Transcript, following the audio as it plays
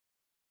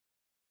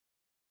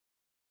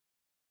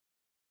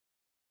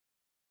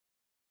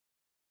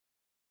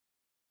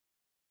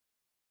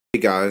Hey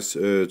guys,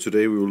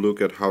 today we will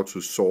look at how to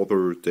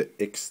solder the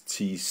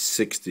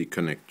XT60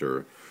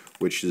 connector,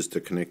 which is the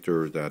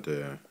connector that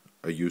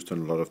are used on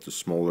a lot of the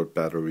smaller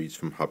batteries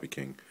from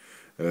HobbyKing.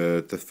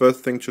 The first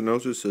thing to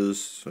notice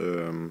is,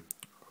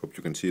 hope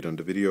you can see it on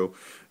the video,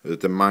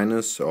 the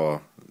minus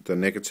or the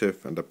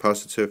negative and the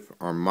positive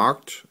are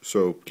marked,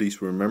 so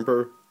please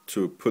remember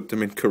to put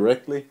them in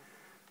correctly.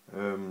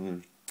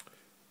 The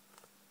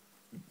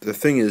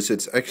thing is,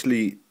 it's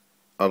actually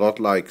a lot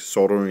like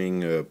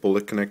soldering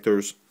bullet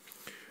connectors.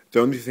 The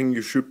only thing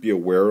you should be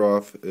aware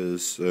of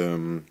is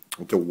the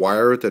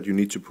wire that you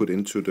need to put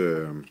into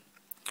the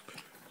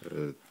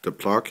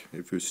plug.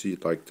 If you see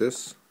it like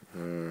this,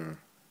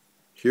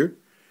 here,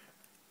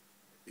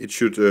 it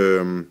should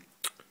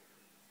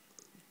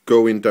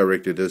go in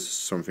directly. There's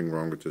something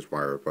wrong with this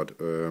wire, but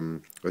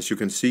as you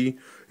can see,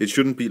 it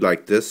shouldn't be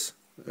like this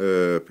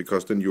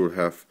because then you'll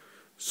have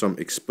some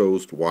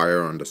exposed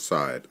wire on the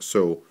side.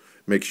 So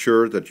make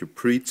sure that you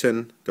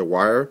pre-tin the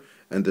wire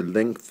and the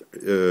length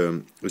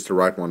is the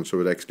right one,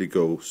 so it actually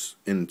goes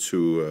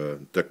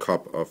into the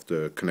cup of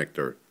the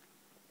connector.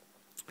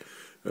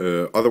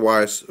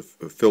 Otherwise,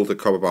 fill the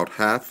cup about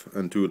half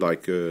and do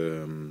like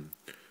the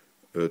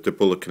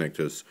bullet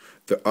connectors.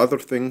 The other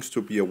things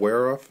to be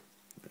aware of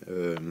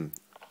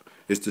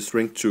is the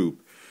shrink tube.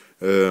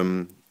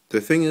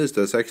 The thing is,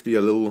 there's actually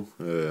a little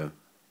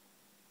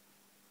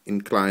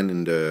incline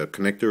in the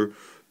connector,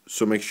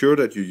 so make sure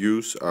that you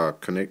use a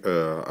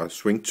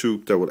shrink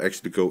tube that will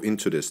actually go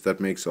into this. That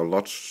makes a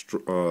much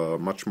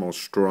more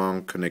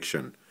strong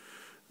connection.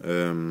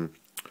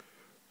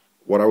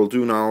 What I will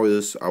do now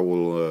is I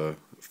will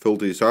fill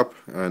these up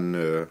and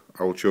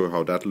I will show you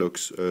how that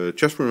looks.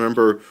 Just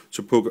remember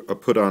to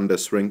put on the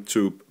shrink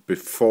tube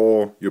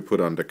before you put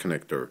on the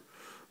connector.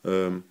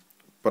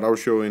 But I'll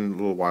show you in a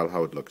little while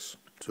how it looks.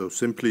 So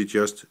simply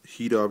just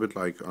heat up it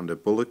like on the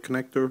bullet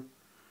connector.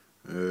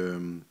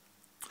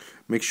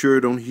 Make sure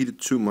you don't heat it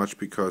too much,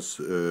 because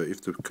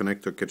if the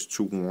connector gets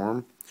too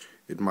warm,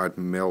 it might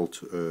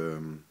melt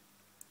some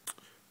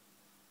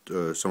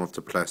of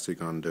the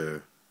plastic on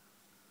the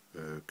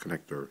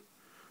connector.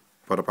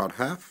 But about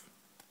half.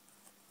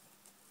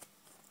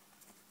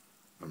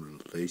 I'm a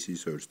little lazy,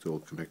 so it's still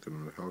connected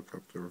on the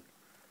helicopter.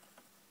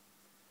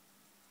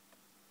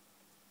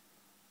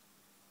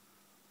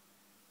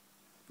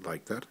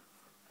 Like that.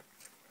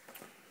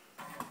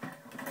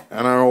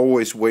 And I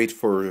always wait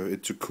for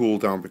it to cool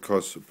down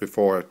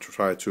before I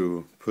try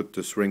to put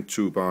the shrink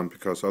tube on,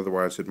 because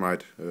otherwise it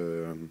might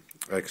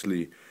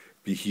actually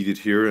be heated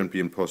here and be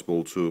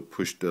impossible to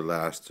push the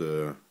last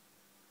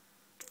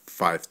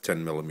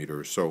 5-10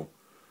 millimeters. So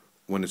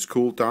when it's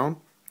cooled down,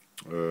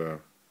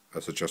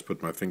 as I just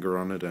put my finger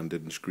on it and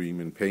didn't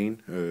scream in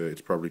pain,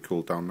 it's probably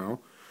cooled down now.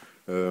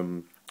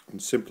 And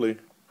simply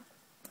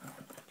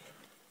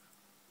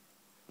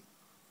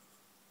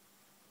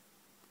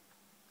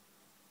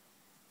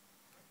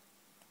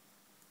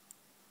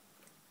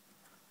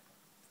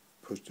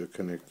push the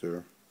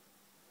connector,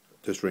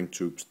 the shrink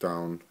tubes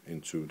down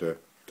into the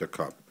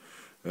cup.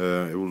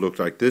 It will look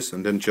like this,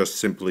 and then just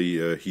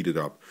simply heat it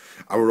up.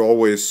 I would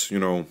always,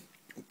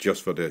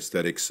 just for the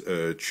aesthetics,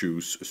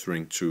 choose a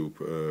shrink tube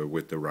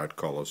with the right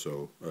color,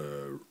 so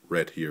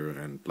red here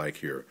and black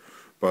here.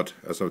 But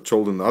as I've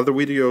told in other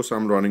videos,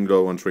 I'm running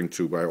low on shrink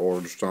tube. I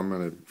ordered some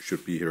and it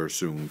should be here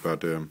soon.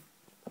 But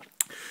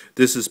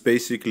this is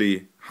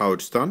basically how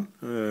it's done.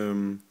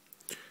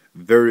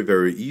 Very,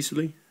 very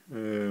easily.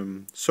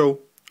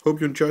 So,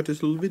 hope you enjoyed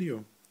this little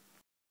video.